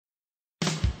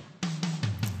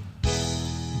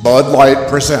Bud Light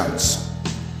presents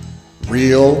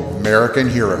Real American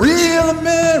Heroes. Real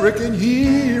American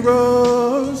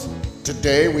Heroes.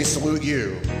 Today we salute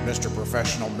you, Mr.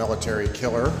 Professional Military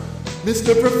Killer.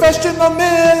 Mr. Professional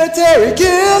Military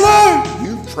Killer.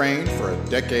 You've trained for a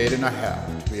decade and a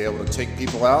half to be able to take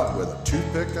people out with a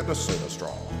toothpick and a soda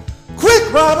straw.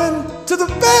 Quick, Robin, to the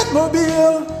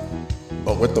Batmobile.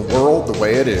 But with the world the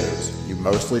way it is, you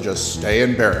mostly just stay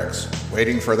in barracks,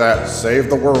 waiting for that save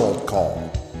the world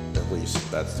call. At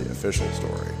least that's the official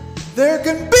story. There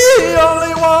can be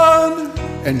only one.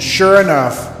 And sure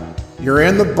enough, you're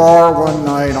in the bar one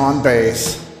night on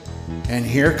base, and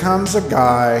here comes a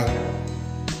guy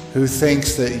who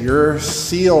thinks that your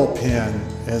SEAL pin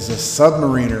is a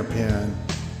submariner pin,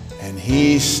 and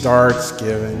he starts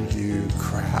giving you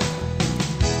crap.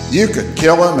 You could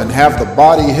kill him and have the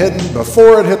body hidden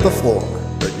before it hit the floor,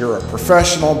 but you're a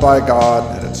professional by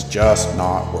God, and it's just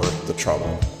not worth the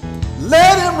trouble.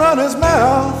 Let him run his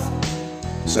mouth.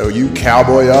 So you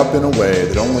cowboy up in a way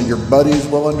that only your buddies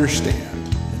will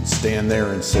understand, and stand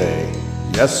there and say,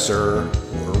 yes sir,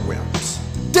 we're wimps.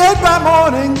 Dead by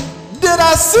morning, did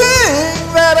I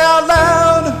sing that out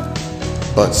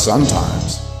loud? But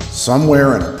sometimes,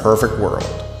 somewhere in a perfect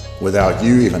world, without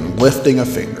you even lifting a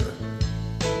finger,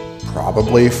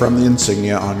 probably from the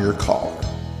insignia on your collar,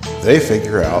 they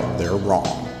figure out they're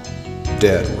wrong.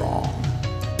 Dead wrong.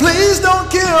 Please don't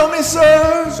kill me,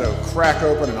 sir. So crack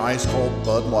open an ice-cold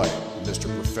Bud Light, Mr.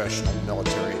 Professional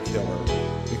Military Killer,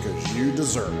 because you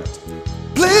deserve it.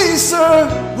 Please,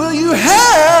 sir, will you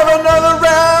have another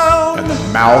round? And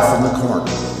the mouth in the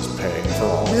corner is paying for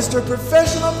all. Mr.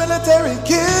 Professional Military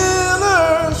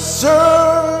Killer,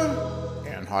 sir.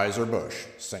 Anheuser-Busch,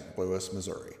 St. Louis,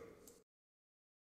 Missouri.